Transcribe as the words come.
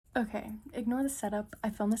Okay, ignore the setup. I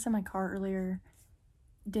filmed this in my car earlier.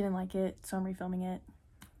 Didn't like it, so I'm refilming it.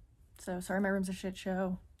 So sorry my room's a shit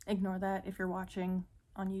show. Ignore that if you're watching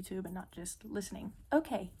on YouTube and not just listening.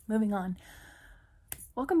 Okay, moving on.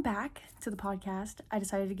 Welcome back to the podcast. I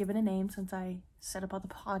decided to give it a name since I set up all the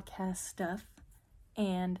podcast stuff,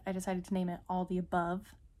 and I decided to name it All the Above.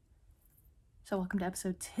 So welcome to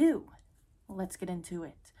episode 2. Let's get into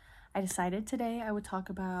it. I decided today I would talk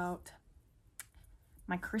about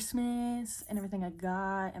my Christmas and everything I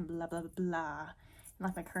got and blah blah blah, and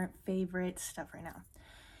like my current favorite stuff right now.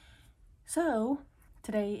 So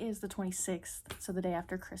today is the 26th, so the day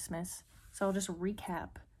after Christmas. So I'll just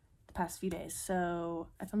recap the past few days. So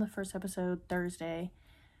I filmed the first episode Thursday.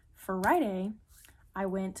 Friday, I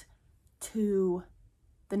went to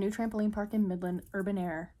the new trampoline park in Midland, Urban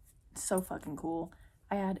Air. It's so fucking cool.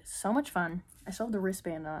 I had so much fun. I still have the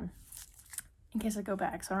wristband on in case I go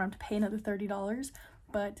back, so I don't have to pay another $30.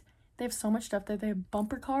 But they have so much stuff that they have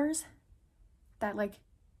bumper cars that, like,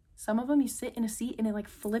 some of them you sit in a seat and it, like,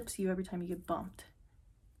 flips you every time you get bumped.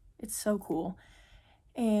 It's so cool.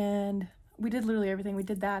 And we did literally everything. We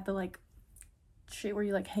did that, the, like, shit where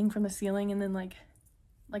you, like, hang from the ceiling and then, like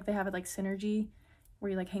they have it, like, Synergy,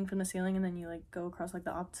 where you, like, hang from the ceiling and then you, like, go across, like,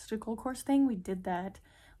 the obstacle course thing. We did that.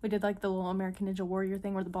 We did, like, the little American Ninja Warrior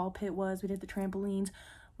thing where the ball pit was. We did the trampolines.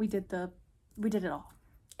 We did it all.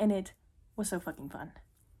 And it was so fucking fun.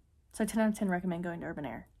 So 10 out of 10 recommend going to Urban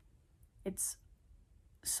Air. It's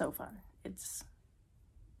so fun.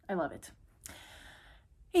 I love it.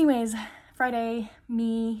 Anyways, Friday,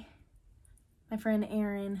 me, my friend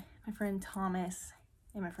Aaron, my friend Thomas,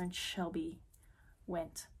 and my friend Shelby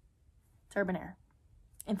went to Urban Air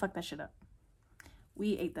and fucked that shit up.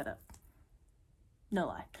 We ate that up. No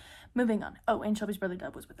lie. Moving on. Oh, and Shelby's brother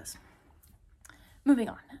Dub was with us. Moving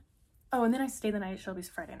on. Oh, and then I stayed the night at Shelby's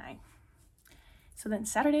Friday night. So then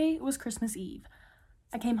Saturday was Christmas Eve.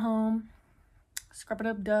 I came home, scrubbed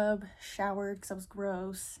up Dub, showered because I was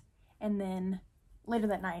gross, and then later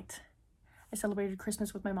that night, I celebrated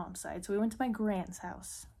Christmas with my mom's side. So we went to my grand's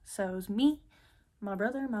house. So it was me, my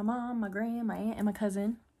brother, my mom, my grand, my aunt, and my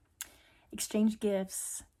cousin. Exchanged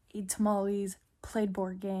gifts, ate tamales, played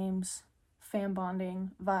board games, fan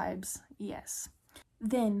bonding, vibes, yes.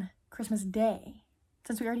 Then Christmas Day,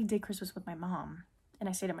 since we already did Christmas with my mom, and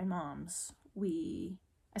I stayed at my mom's, I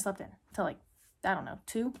slept in till, like, I don't know,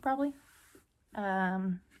 2 probably.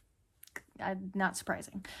 Not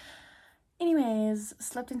surprising. Anyways,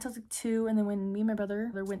 slept until 2, and then when me and my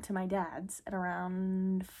brother went to my dad's at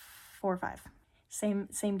around 4 or 5,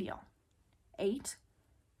 same deal. Ate,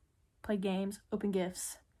 played games, opened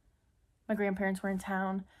gifts. My grandparents were in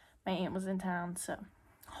town. My aunt was in town, so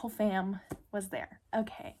whole fam was there.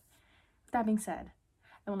 Okay. With that being said,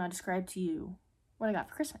 I will now describe to you what I got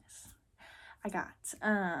for Christmas. I got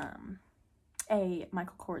a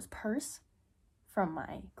Michael Kors purse from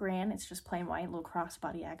my gran. It's just plain white, little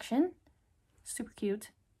crossbody action. Super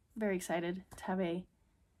cute. Very excited to have a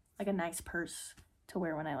nice purse to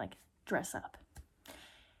wear when I, like, dress up.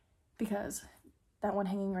 Because that one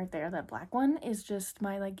hanging right there, that black one, is just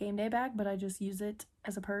my, like, game day bag, but I just use it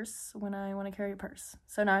as a purse when I want to carry a purse.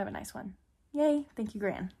 So now I have a nice one. Yay, thank you,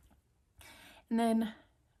 Gran. And then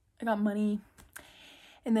I got money.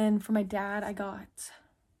 And then for my dad's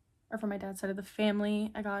side of the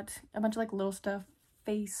family, I got a bunch of, like, little stuff.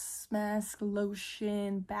 Face mask,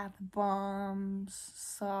 lotion, bath bombs,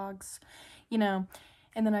 socks, And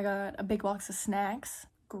then I got a big box of snacks.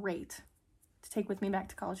 Great. To take with me back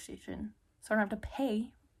to College Station. So I don't have to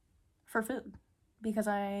pay for food because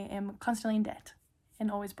I am constantly in debt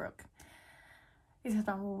and always broke. Because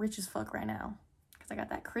I'm rich as fuck right now because I got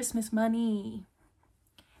that Christmas money.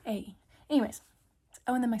 Hey, anyways.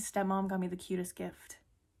 Oh, and then my stepmom got me the cutest gift.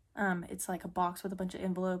 It's like a box with a bunch of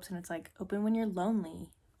envelopes, and it's like, open when you're lonely,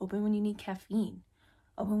 open when you need caffeine,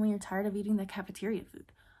 open when you're tired of eating the cafeteria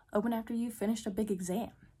food, open after you finished a big exam.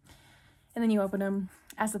 And then you open them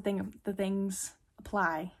as the things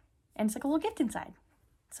apply, and it's like a little gift inside.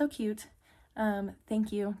 So cute.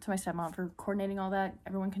 Thank you to my stepmom for coordinating all that.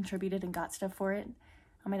 Everyone contributed and got stuff for it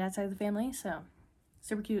on my dad's side of the family. So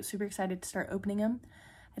super cute, super excited to start opening them.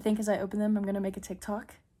 I think as I open them, I'm going to make a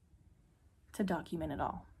TikTok to document it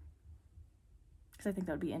all. Because I think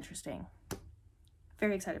that would be interesting.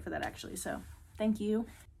 Very excited for that, actually. So thank you.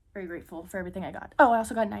 Very grateful for everything I got. Oh, I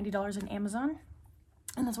also got $90 in Amazon.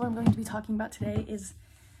 And that's what I'm going to be talking about today is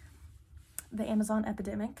the Amazon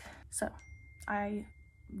epidemic. So I'm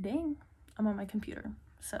on my computer.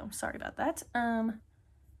 So sorry about that. I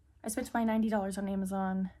spent my $90 on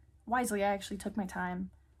Amazon wisely. I actually took my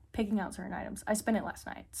time picking out certain items. I spent it last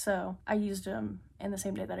night, so I used them in the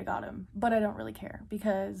same day that I got them, but I don't really care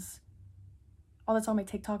because all that's on my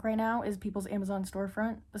TikTok right now is people's Amazon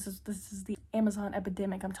storefront. This is the Amazon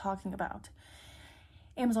epidemic I'm talking about.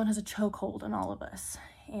 Amazon has a chokehold on all of us,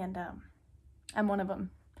 and I'm one of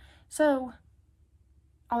them. So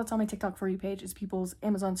all that's on my TikTok For You page is people's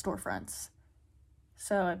Amazon storefronts.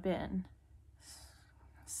 So I've been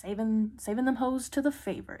saving them hoes to the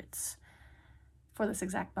favorites for this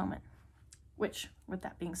exact moment. Which, with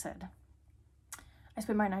that being said, I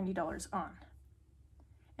spent my $90 on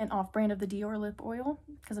an off-brand of the Dior lip oil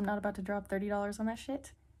because I'm not about to drop $30 on that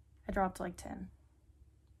shit. I dropped like 10,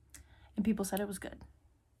 and people said it was good.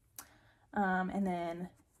 And then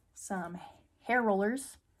some hair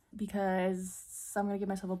rollers because I'm gonna give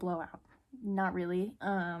myself a blowout. Not really,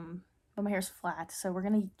 but my hair's flat, so we're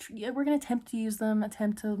gonna attempt to use them,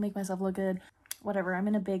 attempt to make myself look good. Whatever. I'm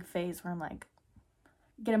in a big phase where I'm like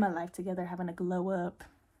getting my life together, having a glow up,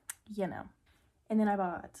 you know. And then I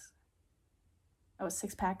bought a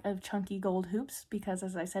 6-pack of chunky gold hoops because,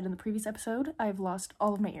 as I said in the previous episode, I've lost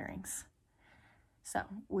all of my earrings. So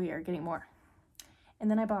we are getting more.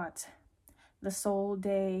 And then I bought the Sol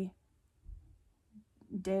de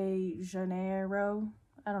Janeiro.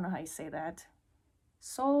 I don't know how you say that.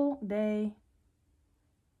 Sol de...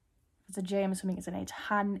 If it's a J, I'm assuming it's an H.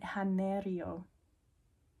 Janeiro.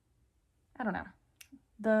 I don't know.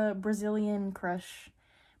 The Brazilian Crush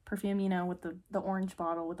perfume, you know, with the orange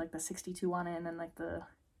bottle with like the 62 on it and then like the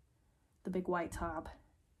big white top.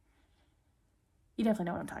 You definitely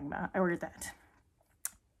know what I'm talking about. I ordered that.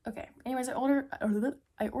 Okay, anyways, I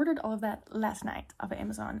ordered all of that last night off of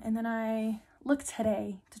Amazon, and then I looked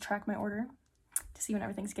today to track my order to see when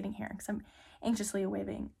everything's getting here because I'm anxiously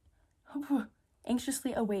awaiting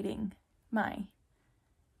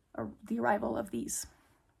the arrival of these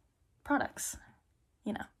products,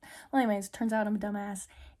 you know. Well, anyways, turns out I'm a dumbass,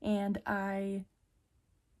 and I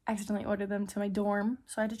accidentally ordered them to my dorm,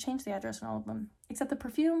 so I had to change the address on all of them, except the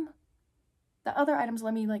perfume. The other items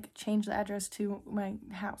let me, like, change the address to my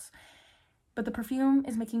house, but the perfume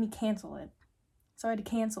is making me cancel it, so I had to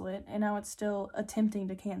cancel it, and now it's still attempting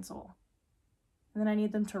to cancel, and then I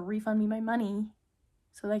need them to refund me my money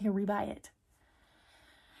so that I can rebuy it.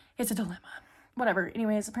 It's a dilemma. Whatever.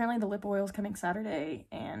 Anyways, apparently the lip oil is coming Saturday,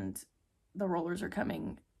 and the rollers are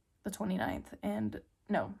coming the 29th, and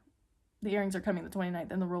no, the earrings are coming the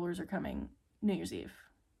 29th, and the rollers are coming New Year's Eve.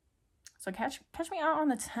 So catch me out on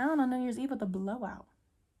the town on New Year's Eve with a blowout.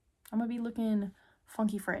 I'm gonna be looking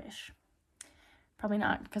funky fresh. Probably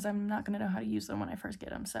not, because I'm not gonna know how to use them when I first get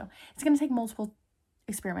them, so it's gonna take multiple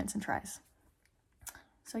experiments and tries.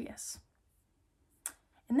 So yes.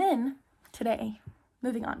 And then today,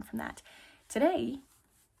 moving on from that, today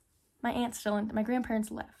my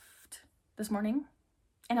grandparents left this morning,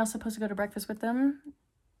 and I was supposed to go to breakfast with them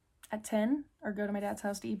at 10, or go to my dad's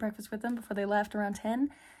house to eat breakfast with them before they left around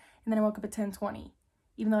 10, and then I woke up at 10:20,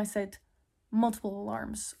 even though I set multiple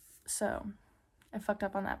alarms, so I fucked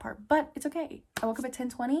up on that part, but it's okay. I woke up at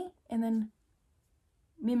 10:20, and then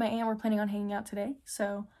me and my aunt were planning on hanging out today,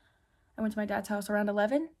 so I went to my dad's house around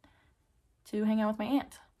 11 to hang out with my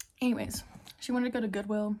aunt. Anyways, she wanted to go to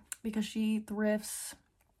Goodwill because she thrifts,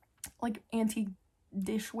 like, antique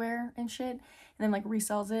dishware and shit, and then, like,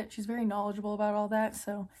 resells it. She's very knowledgeable about all that,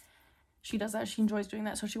 so she does that. She enjoys doing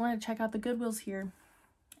that, so she wanted to check out the Goodwills here,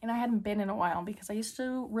 and I hadn't been in a while because I used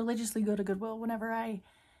to religiously go to Goodwill whenever I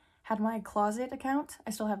had my closet account.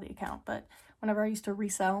 I still have the account, but whenever I used to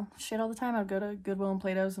resell shit all the time, I'd go to Goodwill and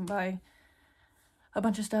Plato's and buy a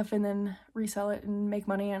bunch of stuff and then resell it and make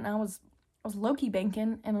money, and I was low-key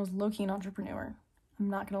banking, and I was low-key an entrepreneur. I'm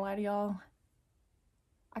not gonna lie to y'all.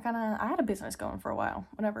 I had a business going for a while,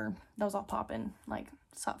 whenever that was all popping, like,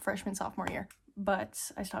 freshman, sophomore year,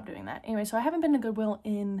 but I stopped doing that. Anyway, so I haven't been to Goodwill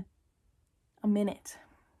in a minute.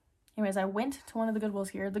 Anyways, I went to one of the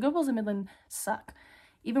Goodwills here. The Goodwills in Midland suck.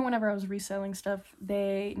 Even whenever I was reselling stuff,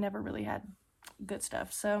 they never really had good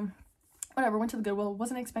stuff. So, whatever, went to the Goodwill,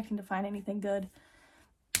 wasn't expecting to find anything good.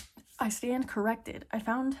 I stand corrected. I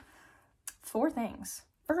found 4 things.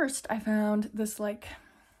 First, I found this, like,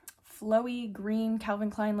 flowy green Calvin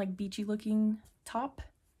Klein, like, beachy looking top,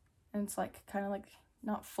 and it's, like, kind of, like,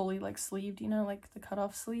 not fully, like, sleeved, you know, like the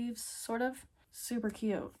cutoff sleeves, sort of. Super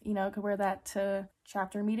cute, you know, could wear that to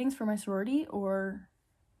chapter meetings for my sorority, or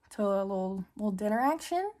to a little dinner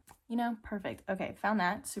action, you know, perfect. Okay, found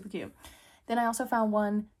that, super cute. Then I also found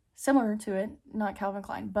one similar to it, not Calvin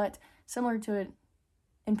Klein, but similar to it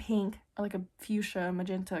in pink, or like a fuchsia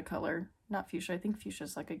magenta color. Not fuchsia, I think fuchsia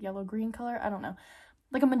is like a yellow green color, I don't know,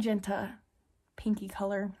 like a magenta pinky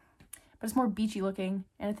color, but it's more beachy looking.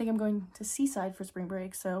 And I think I'm going to Seaside for spring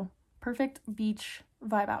break, so perfect beach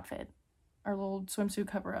vibe outfit. Our little swimsuit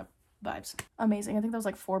cover-up vibes. Amazing. I think that was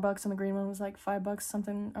like $4 and the green one was like $5,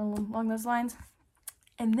 something along those lines.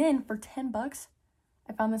 And then for $10,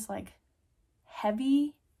 I found this like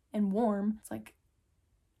heavy and warm, it's like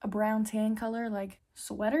a brown tan color like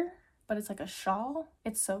sweater, but it's like a shawl.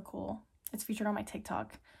 It's so cool. It's featured on my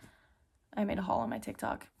TikTok. I made a haul on my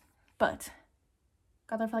TikTok, but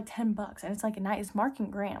got there for like $10, and it's like a nice Mark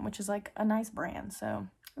and Graham, which is like a nice brand. So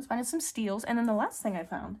I was finding some steals. And then the last thing I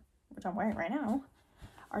found, which I'm wearing right now,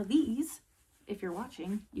 are these. If you're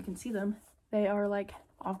watching, you can see them. They are like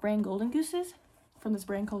off-brand Golden Gooses from this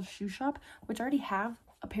brand called Shoe Shop, which I already have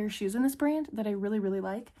a pair of shoes in this brand that I really, really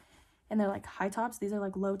like. And they're like high tops. These are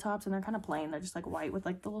like low tops, and they're kind of plain. They're just like white with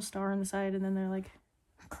like the little star on the side, and then they're like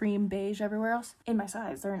cream beige everywhere else. In my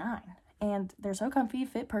size, they're a 9. And they're so comfy,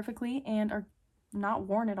 fit perfectly, and are not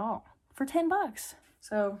worn at all for $10.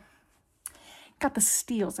 So got the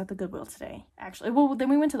steals at the Goodwill today, actually. Well, then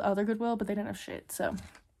we went to the other Goodwill, but they didn't have shit, so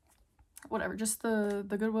whatever. Just the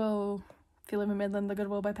Goodwill, if you live in Midland, the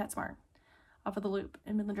Goodwill by PetSmart off of the Loop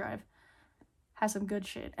in Midland Drive has some good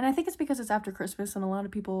shit. And I think it's because it's after Christmas and a lot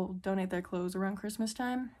of people donate their clothes around Christmas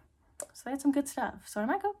time, so they had some good stuff. So I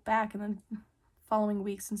might go back in the following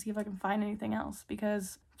weeks and see if I can find anything else,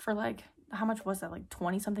 because for like, how much was that, like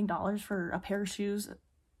 $20-something for a pair of shoes,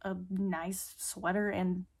 a nice sweater,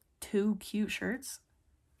 and 2 cute shirts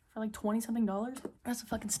for like $20-something? That's a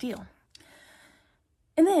fucking steal.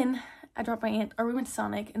 And then I dropped my aunt, or we went to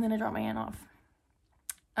Sonic, and then I dropped my aunt off.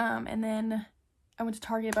 And then I went to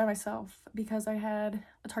Target by myself because I had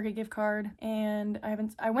a Target gift card, and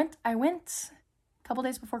I went a couple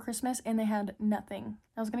days before Christmas, and they had nothing.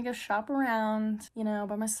 I was gonna go shop around, you know,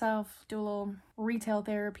 by myself, do a little retail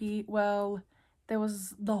therapy. Well, there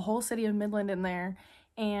was the whole city of Midland in there,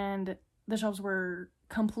 and the shelves were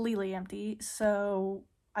completely empty. So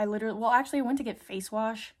I went to get face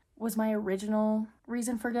wash, was my original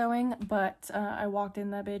reason for going, but I walked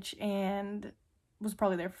in that bitch and was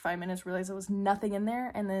probably there for 5 minutes, realized there was nothing in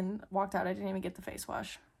there, and then walked out. I didn't even get the face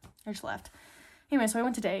wash. I just left. Anyway, so I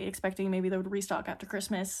went today expecting maybe they would restock after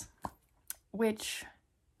Christmas, which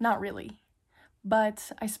not really.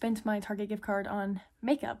 But I spent my Target gift card on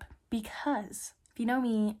makeup because, if you know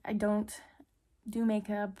me, I don't do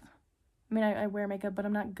makeup. I mean, I wear makeup, but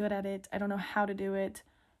I'm not good at it. I don't know how to do it,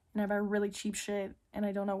 and I buy really cheap shit, and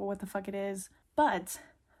I don't know what the fuck it is. But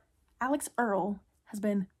Alix Earle has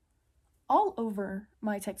been all over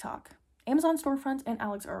my TikTok. Amazon storefront and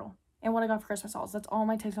Alix Earle. And what I got for Christmas hauls. That's all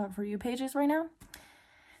my TikTok For You pages right now.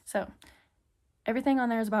 So, everything on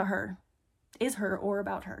there is about her. Is her or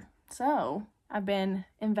about her. So, I've been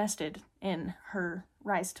invested in her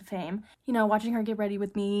rise to fame. You know, watching her get ready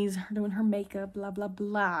with me, her doing her makeup, blah, blah,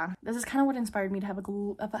 blah. This is kind of what inspired me to have a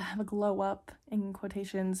glow up, in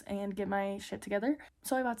quotations, and get my shit together.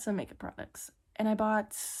 So, I bought some makeup products. And I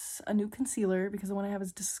bought a new concealer because the one I have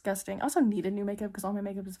is disgusting. I also needed new makeup because all my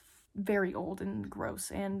makeup is very old and gross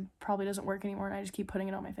and probably doesn't work anymore, and I just keep putting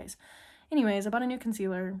it on my face. Anyways, I bought a new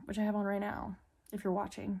concealer, which I have on right now, if you're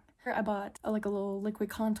watching. I bought a little liquid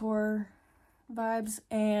contour vibes,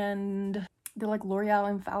 and the L'Oreal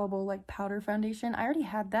Infallible powder foundation. I already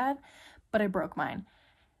had that, but I broke mine.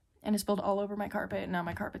 And it spilled all over my carpet, and now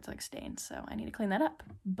my carpet's stained, so I need to clean that up.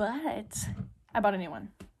 But I bought a new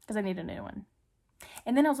one because I need a new one.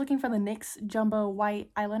 And then I was looking for the NYX Jumbo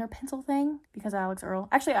White Eyeliner Pencil thing because Alix Earle.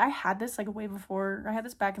 Actually, I had this way before. I had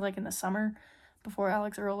this back in the summer before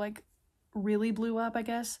Alix Earle really blew up, I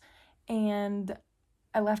guess. And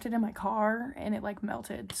I left it in my car and it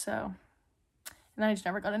melted. So, and then I just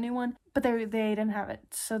never got a new one. But they didn't have it.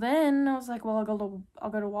 So then I was like, well, I'll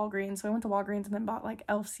go to Walgreens. So I went to Walgreens and then bought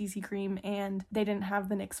e.l.f. CC cream, and they didn't have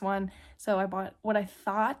the NYX one. So I bought what I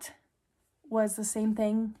thought was the same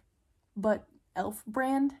thing, but e.l.f.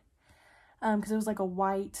 brand, because it was a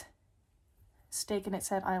white stick and it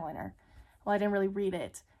said eyeliner. Well, I didn't really read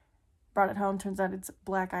it. Brought it home, turns out it's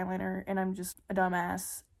black eyeliner, and I'm just a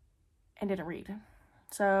dumbass and didn't read.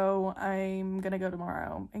 So I'm gonna go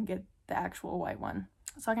tomorrow and get the actual white one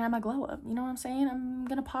so I can have my glow up. You know what I'm saying? I'm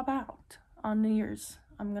gonna pop out on New Year's.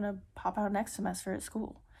 I'm gonna pop out next semester at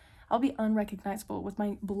school. I'll be unrecognizable with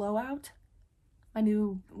my blowout, my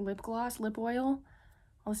new lip gloss, lip oil,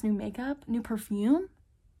 all this new makeup, new perfume,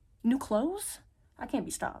 new clothes. I can't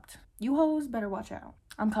be stopped. You hoes better watch out.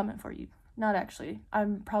 I'm coming for you. Not actually.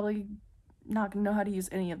 I'm probably not gonna know how to use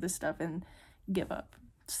any of this stuff and give up.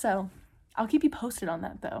 So I'll keep you posted on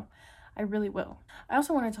that though. I really will. I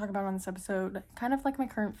also want to talk about on this episode kind of my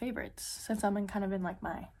current favorites, since I'm in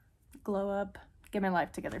my glow up, get my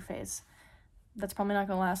life together phase. That's probably not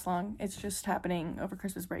going to last long. It's just happening over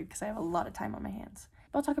Christmas break because I have a lot of time on my hands.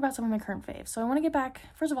 But I'll talk about some of my current faves. So I want to get back,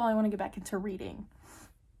 first of all, I want to get back into reading.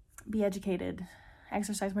 Be educated.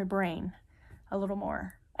 Exercise my brain a little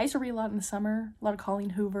more. I used to read a lot in the summer, a lot of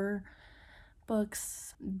Colleen Hoover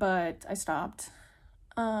books, but I stopped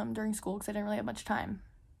during school because I didn't really have much time.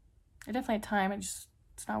 I definitely had time, it's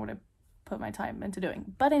not what I put my time into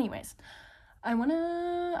doing. But anyways, I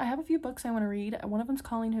have a few books I want to read. One of them's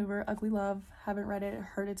Colleen Hoover, Ugly Love. Haven't read it,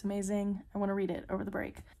 heard it's amazing. I want to read it over the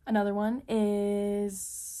break. Another one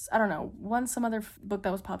is, I don't know, some other book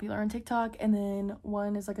that was popular on TikTok, and then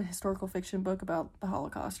one is like a historical fiction book about the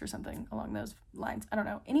Holocaust or something along those lines. I don't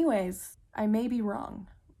know. Anyways, I may be wrong,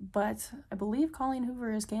 but I believe Colleen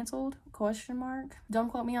Hoover is canceled, ? Don't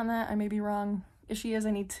quote me on that, I may be wrong. If she is,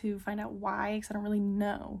 I need to find out why, because I don't really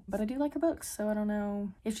know. But I do like her books, so I don't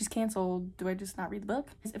know. If she's canceled, do I just not read the book?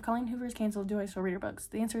 If Colleen Hoover is canceled, do I still read her books?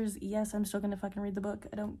 The answer is yes, I'm still gonna fucking read the book.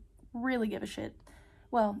 I don't really give a shit.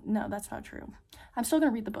 Well, no, that's not true. I'm still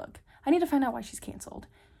gonna read the book. I need to find out why she's canceled.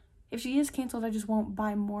 If she is canceled, I just won't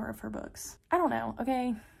buy more of her books. I don't know,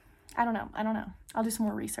 okay? I don't know. I'll do some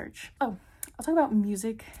more research. Oh, I'll talk about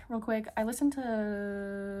music real quick. I listen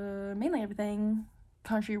to mainly everything.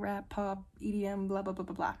 Country, rap, pop, EDM, blah, blah, blah,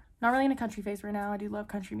 blah, blah. Not really in a country phase right now. I do love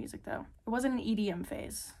country music, though. It wasn't an EDM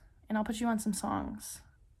phase. And I'll put you on some songs.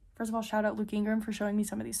 First of all, shout out Luke Ingram for showing me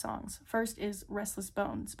some of these songs. First is Restless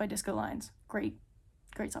Bones by Disco Lines. Great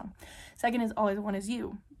song. Second is All I Want Is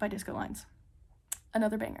You by Disco Lines.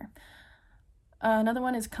 Another banger. Another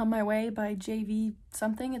one is Come My Way by JV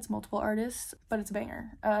something. It's multiple artists, but it's a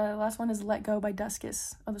banger. Last one is Let Go by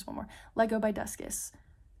Duskus. Oh, there's one more. Let Go by Duskus.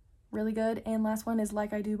 Really good. And last one is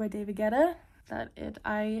Like I Do by David Guetta.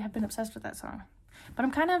 I have been obsessed with that song. But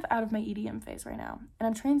I'm kind of out of my EDM phase right now, and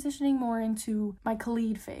I'm transitioning more into my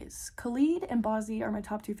Khalid phase. Khalid and Bazzi are my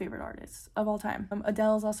top 2 favorite artists of all time.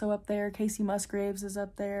 Adele's also up there. Casey Musgraves is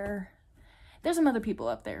up there. There's some other people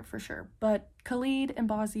up there for sure, but Khalid and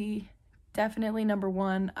Bazzi, definitely number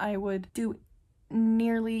 1. I would do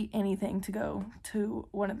nearly anything to go to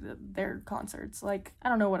one of their concerts. Like, I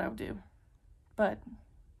don't know what I would do, but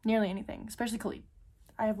nearly anything, especially Khalid.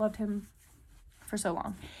 I have loved him for so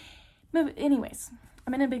long. Anyways,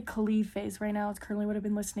 I'm in a big Khalid phase right now. It's currently what I've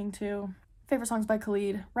been listening to. Favorite songs by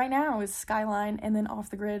Khalid right now is Skyline and then Off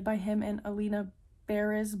the Grid by him and Alina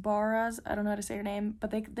Baraz. I don't know how to say her name,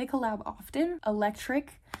 but they collab often.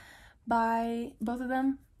 Electric by both of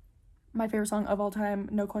them. My favorite song of all time,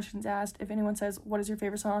 no questions asked. If anyone says, what is your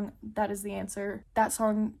favorite song? That is the answer. That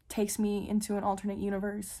song takes me into an alternate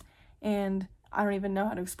universe, and I don't even know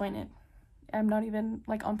how to explain it. I'm not even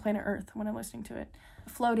like on planet Earth when I'm listening to it.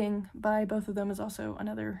 Floating by both of them is also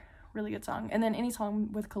another really good song. And then any song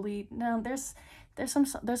with Khalid. No, there's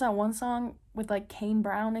that one song with like Kane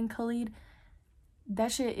Brown and Khalid.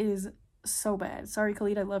 That shit is so bad. Sorry,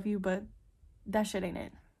 Khalid, I love you, but that shit ain't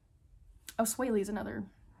it. Oh, Sway Lee's another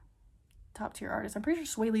top tier artist. I'm pretty sure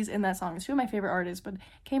Sway Lee's in that song. It's 2 of my favorite artists, but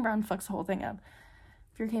Kane Brown fucks the whole thing up.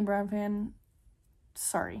 If you're a Kane Brown fan,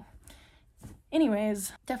 sorry.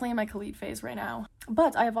 Anyways, definitely in my Khalid phase right now.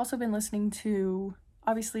 But I have also been listening to,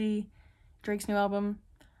 obviously, Drake's new album.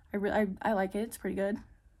 I like it. It's pretty good.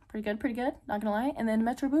 Not gonna lie. And then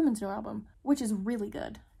Metro Boomin's new album, which is really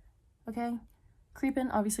good. Okay?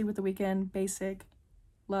 Creepin', obviously, with The Weeknd. Basic.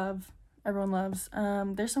 Love. Everyone loves.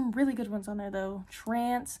 There's some really good ones on there, though.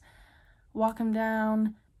 Trance. Walk 'Em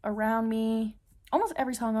Down. Around Me. Almost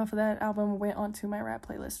every song off of that album went onto my rap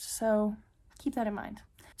playlist. So, keep that in mind.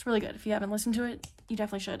 It's really good. If you haven't listened to it, you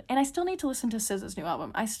definitely should. And I still need to listen to SZA's new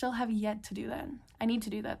album. I still have yet to do that. I need to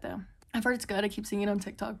do that, though. I've heard it's good. I keep seeing it on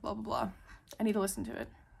TikTok, blah, blah, blah. I need to listen to it.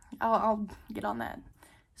 I'll get on that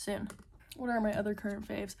soon. What are my other current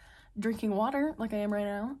faves? Drinking water, like I am right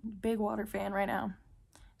now. Big water fan right now.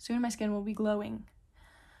 Soon my skin will be glowing.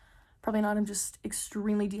 Probably not. I'm just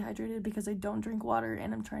extremely dehydrated because I don't drink water,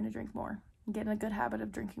 and I'm trying to drink more. I'm getting a good habit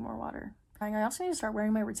of drinking more water. I also need to start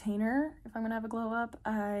wearing my retainer if I'm gonna have a glow up.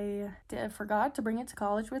 I forgot to bring it to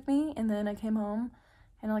college with me, and then I came home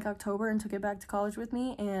in like October and took it back to college with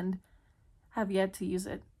me, and have yet to use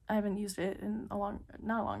it. I haven't used it in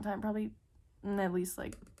not a long time, probably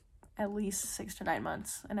at least 6 to 9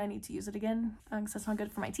 months, and I need to use it again because that's not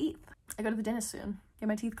good for my teeth. I go to the dentist soon, get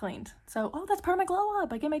my teeth cleaned. So, that's part of my glow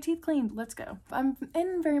up. I get my teeth cleaned. Let's go. I'm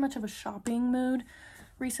in very much of a shopping mood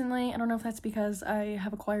recently. I don't know if that's because I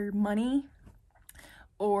have acquired money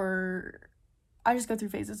or I just go through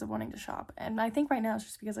phases of wanting to shop. And I think right now it's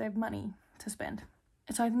just because I have money to spend.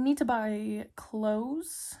 And so I need to buy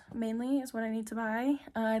clothes, mainly, is what I need to buy.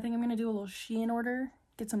 I think I'm going to do a little Shein order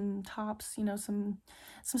get some tops, you know, some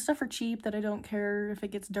stuff for cheap that I don't care if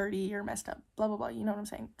it gets dirty or messed up, blah, blah, blah, you know what I'm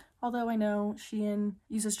saying? Although I know Shein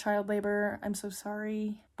uses child labor, I'm so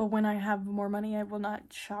sorry, but when I have more money, I will not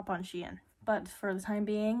shop on Shein. But for the time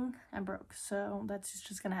being, I'm broke, so that's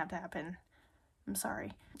just gonna have to happen. I'm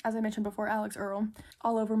sorry. As I mentioned before, Alix Earle,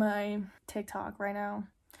 all over my TikTok right now.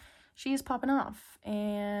 She is popping off,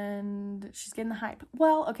 and she's getting the hype.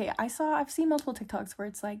 Well, okay, I've seen multiple TikToks where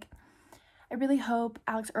it's like, I really hope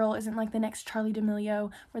Alix Earle isn't like the next Charli D'Amelio,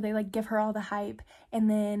 where they like give her all the hype, and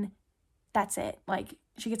then that's it. Like,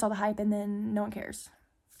 she gets all the hype, and then no one cares.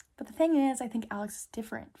 But the thing is, I think Alix is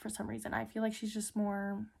different for some reason. I feel like she's just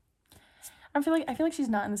more... I feel like she's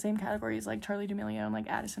not in the same category as like Charli D'Amelio and like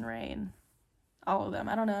Addison Rae and all of them.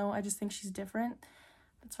 I don't know. I just think she's different.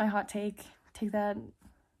 That's my hot take. Take that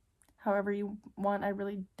however you want. I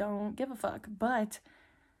really don't give a fuck. But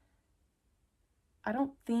I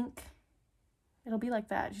don't think it'll be like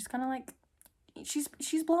that. She's kind of like,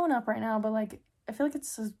 she's blowing up right now, but like, I feel like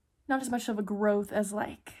it's not as much of a growth as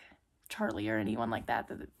like Charli or anyone like that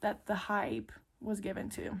the hype was given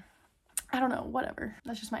to. I don't know, whatever.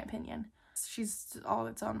 That's just my opinion. She's all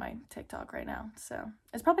that's on my TikTok right now, so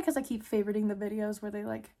it's probably because I keep favoriting the videos where they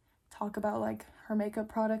like talk about like her makeup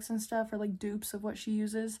products and stuff, or like dupes of what she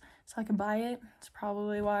uses, so I can buy it. It's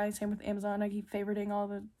probably why. Same with Amazon, I keep favoriting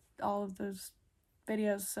all of those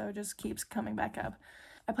videos, so it just keeps coming back up.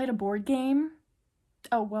 I played a board game.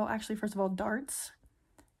 Oh, well, actually, first of all, darts.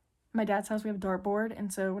 My dad's house, we have a dartboard,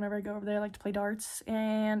 and so whenever I go over there, I like to play darts,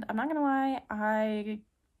 and I'm not gonna lie, I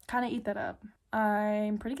kind of eat that up.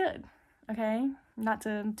 I'm pretty good. Okay, not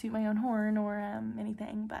to toot my own horn or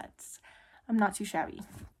anything, but I'm not too shabby.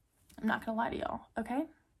 I'm not gonna lie to y'all, okay?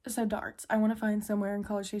 So darts. I want to find somewhere in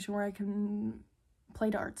College Station where I can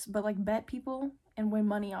play darts, but like bet people and win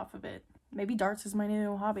money off of it. Maybe darts is my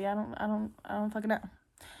new hobby. I don't fucking know.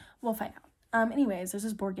 We'll find out. Anyways, there's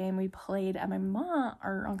this board game we played at my mom,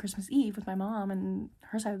 or on Christmas Eve with my mom and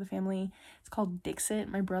her side of the family. It's called Dixit.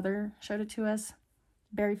 My brother showed it to us.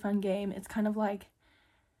 Very fun game. It's kind of like,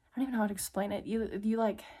 I don't even know how to explain it. You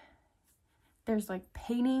like, there's like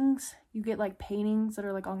paintings. You get like paintings that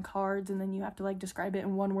are like on cards, and then you have to like describe it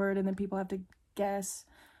in one word, and then people have to guess.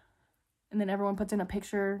 And then everyone puts in a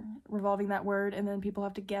picture revolving that word, and then people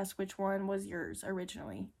have to guess which one was yours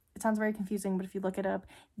originally. It sounds very confusing, but if you look it up,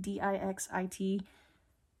 Dixit,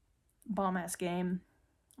 bomb-ass game.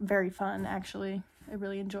 Very fun, actually. I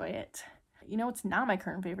really enjoy it. You know, it's not my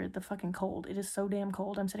current favorite, the fucking cold. It is so damn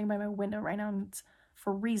cold. I'm sitting by my window right now, and it's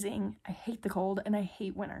freezing. I hate the cold, and I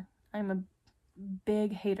hate winter. I'm a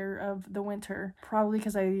big hater of the winter, probably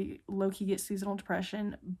because I low-key get seasonal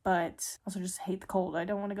depression, but also just hate the cold. I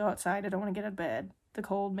don't want to go outside. I don't want to get out of bed. The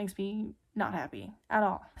cold makes me not happy at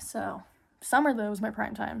all. So summer, though, is my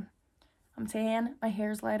prime time. I'm tan, my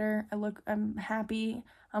hair's lighter, I'm happy.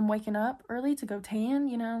 I'm waking up early to go tan,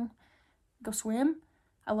 you know, go swim.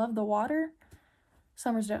 I love the water.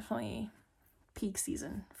 Summer's definitely peak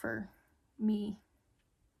season for me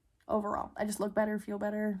overall. I just look better, feel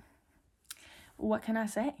better. What can I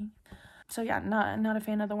say? So yeah, not a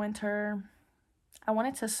fan of the winter. I want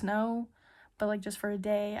it to snow, but like just for a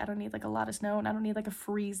day. I don't need like a lot of snow, and I don't need like a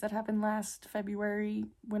freeze that happened last February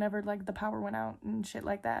whenever like the power went out and shit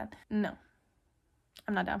like that. No,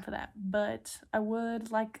 I'm not down for that, but I would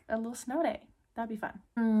like a little snow day. That'd be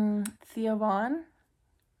fun. Theo Vaughn,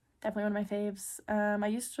 definitely one of my faves. I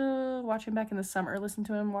used to watch him back in the summer, listen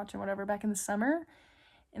to him, watch him, whatever, back in the summer,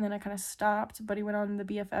 and then I kind of stopped, but he went on the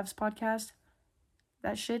BFFs podcast.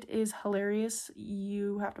 That shit is hilarious.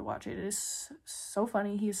 You have to watch it. It is so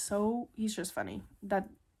funny. He's just funny. That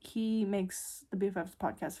he makes the BFFs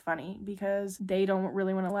podcast funny because they don't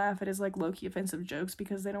really want to laugh at his like low-key offensive jokes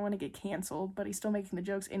because they don't want to get canceled, but he's still making the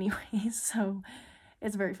jokes anyways, so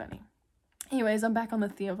it's very funny. Anyways, I'm back on the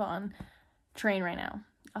Theo Vaughn train right now.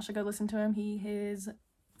 I should go listen to him. He is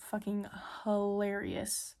fucking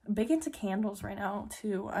hilarious. Big into candles right now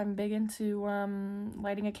too. I'm big into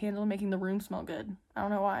lighting a candle and making the room smell good. I don't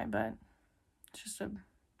know why, but it's just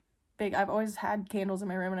I've always had candles in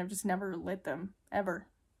my room and I've just never lit them ever.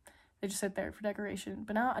 They just sit there for decoration.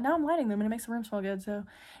 But now I'm lighting them and it makes the room smell good. So, and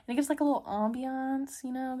it gives like a little ambiance,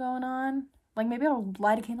 you know, going on. Like maybe I'll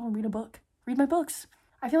light a candle and read a book. Read my books.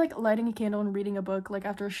 I feel like lighting a candle and reading a book, like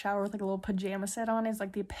after a shower with like a little pajama set on, is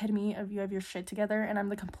like the epitome of you have your shit together, and I'm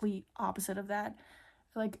the complete opposite of that.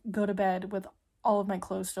 I like go to bed with all of my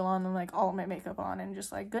clothes still on and like all of my makeup on and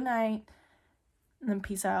just like good night, and then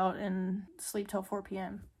peace out and sleep till 4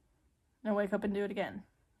 p.m. and wake up and do it again.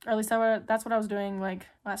 Or at least that's what I was doing, like,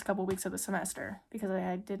 last couple weeks of the semester, because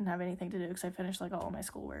I didn't have anything to do because I finished, like, all of my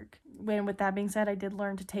schoolwork. And with that being said, I did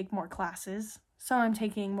learn to take more classes. So I'm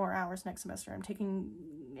taking more hours next semester. I'm taking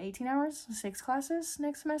 18 hours, 6 classes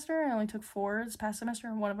next semester. I only took 4 this past semester,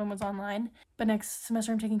 and one of them was online. But next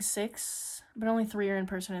semester I'm taking 6, but only 3 are in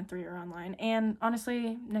person and 3 are online. And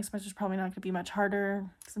honestly, next semester's probably not going to be much harder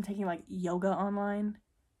because I'm taking, like, yoga online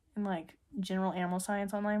and, like, general animal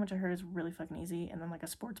science online, which I heard is really fucking easy, and then, like, a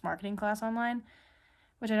sports marketing class online,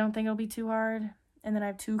 which I don't think it'll be too hard. And then I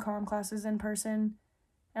have 2 comm classes in person.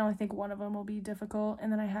 I only think one of them will be difficult. And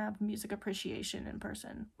then I have music appreciation in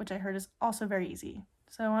person, which I heard is also very easy.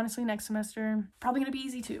 So honestly, next semester, probably going to be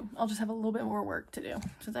easy too. I'll just have a little bit more work to do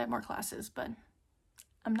since I have more classes, but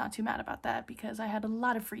I'm not too mad about that because I had a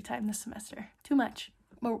lot of free time this semester. Too much.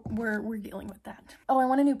 But we're dealing with that. Oh, I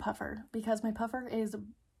want a new puffer because my puffer is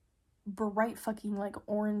bright fucking, like,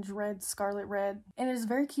 orange, red, scarlet red, and it is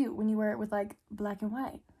very cute when you wear it with, like, black and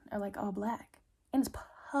white or, like, all black, and it's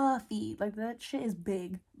puffy. Like, that shit is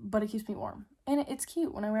big, but it keeps me warm, and it's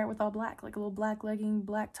cute when I wear it with all black, like a little black legging,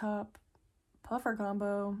 black top, puffer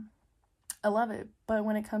combo. I love it. But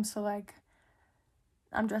when it comes to, like,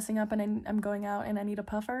 I'm dressing up and I'm going out and I need a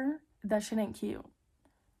puffer, that shit ain't cute.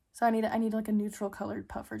 So I need like a neutral colored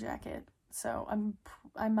puffer jacket. So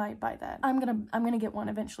I might buy that. I'm gonna get one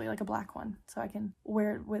eventually, like a black one, so I can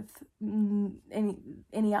wear it with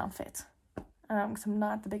any outfit. Because I'm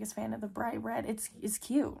not the biggest fan of the bright red. It's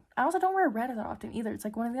cute. I also don't wear red that often either. It's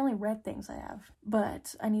like one of the only red things I have.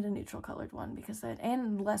 But I need a neutral colored one because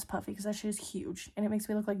and less puffy because that shit is huge and it makes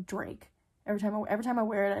me look like Drake. Every time I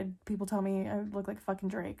wear it, people tell me I look like fucking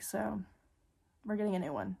Drake. So we're getting a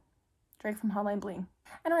new one. Drake from Hotline Bling.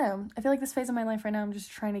 I don't know. I feel like this phase of my life right now, I'm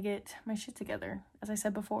just trying to get my shit together, as I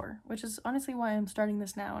said before, which is honestly why I'm starting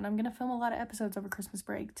this now. And I'm going to film a lot of episodes over Christmas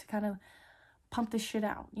break to kind of pump this shit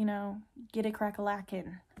out, you know, get it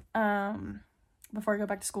crack-a-lackin', before I go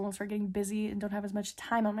back to school and start getting busy and don't have as much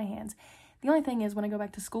time on my hands. The only thing is when I go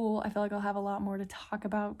back to school, I feel like I'll have a lot more to talk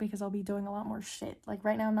about because I'll be doing a lot more shit. Like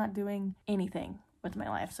right now, I'm not doing anything with my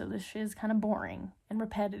life, so this shit is kind of boring and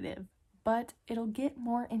repetitive. But it'll get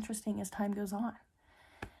more interesting as time goes on.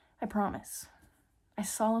 I promise. I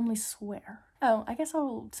solemnly swear. Oh, I guess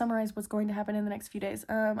I'll summarize what's going to happen in the next few days.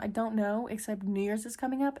 I don't know, except New Year's is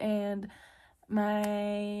coming up, and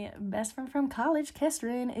my best friend from college,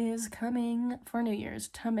 Kestrin, is coming for New Year's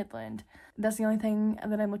to Midland. That's the only thing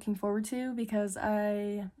that I'm looking forward to because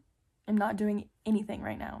I am not doing anything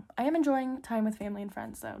right now. I am enjoying time with family and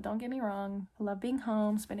friends, though. Don't get me wrong. I love being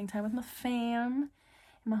home, spending time with my fam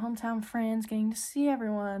and my hometown friends, getting to see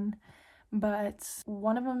everyone. But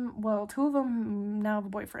two of them now have a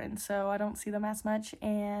boyfriend, so I don't see them as much,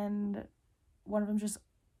 and one of them just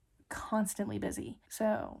constantly busy.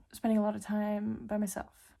 So spending a lot of time by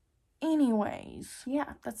myself. Anyways,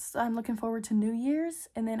 yeah, I'm looking forward to New Year's,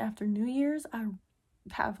 and then after New Year's, I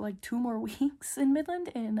have like 2 more weeks in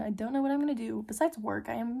Midland, and I don't know what I'm gonna do besides work.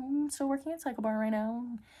 I am still working at Cycle Bar right now,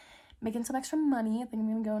 making some extra money. I think I'm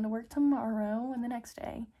gonna go into work tomorrow and the next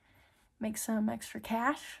day, make some extra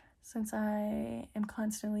cash since I am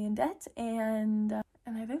constantly in debt, and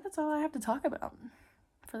I think that's all I have to talk about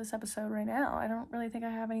for this episode right now. I don't really think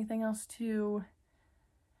I have anything else to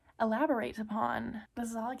elaborate upon.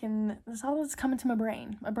 This is all that's coming to my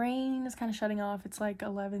brain. My brain is kind of shutting off. It's like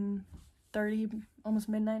 11:30, almost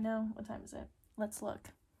midnight now. What time is it? Let's look.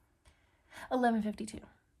 11:52.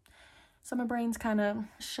 So my brain's kind of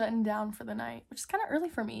shutting down for the night, which is kind of early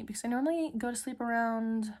for me because I normally go to sleep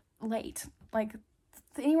around late, like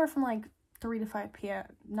anywhere from like 3 to 5 p.m.,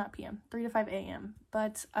 not p.m., 3 to 5 a.m.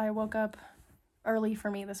 But I woke up early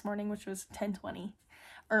for me this morning, which was 10:20,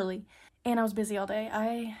 early, and I was busy all day.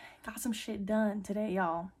 I got some shit done today,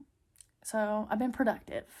 y'all. So I've been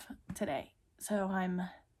productive today. So I'm a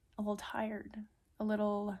little tired, a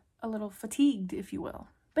little fatigued, if you will.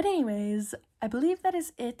 But anyways, I believe that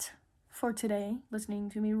is it for today, listening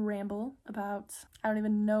to me ramble about, I don't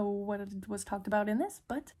even know what was talked about in this,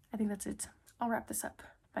 but I think that's it. I'll wrap this up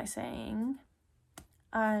by saying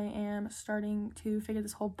I am starting to figure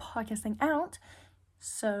this whole podcast thing out,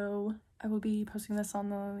 so I will be posting this on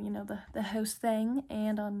the host thing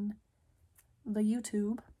and on the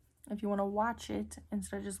YouTube if you want to watch it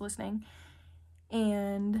instead of just listening.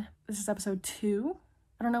 And this is episode 2.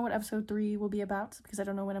 I don't know what episode 3 will be about because I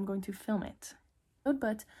don't know when I'm going to film it.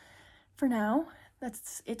 But for now,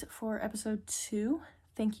 that's it for episode 2.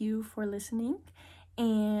 Thank you for listening,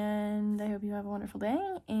 and I hope you have a wonderful day,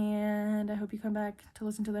 and I hope you come back to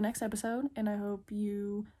listen to the next episode, and I hope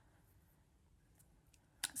you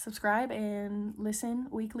subscribe and listen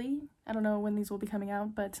weekly. I don't know when these will be coming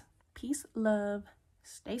out, but peace, love,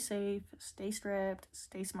 stay safe, stay strapped,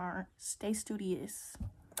 stay smart, stay studious.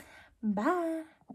 Bye.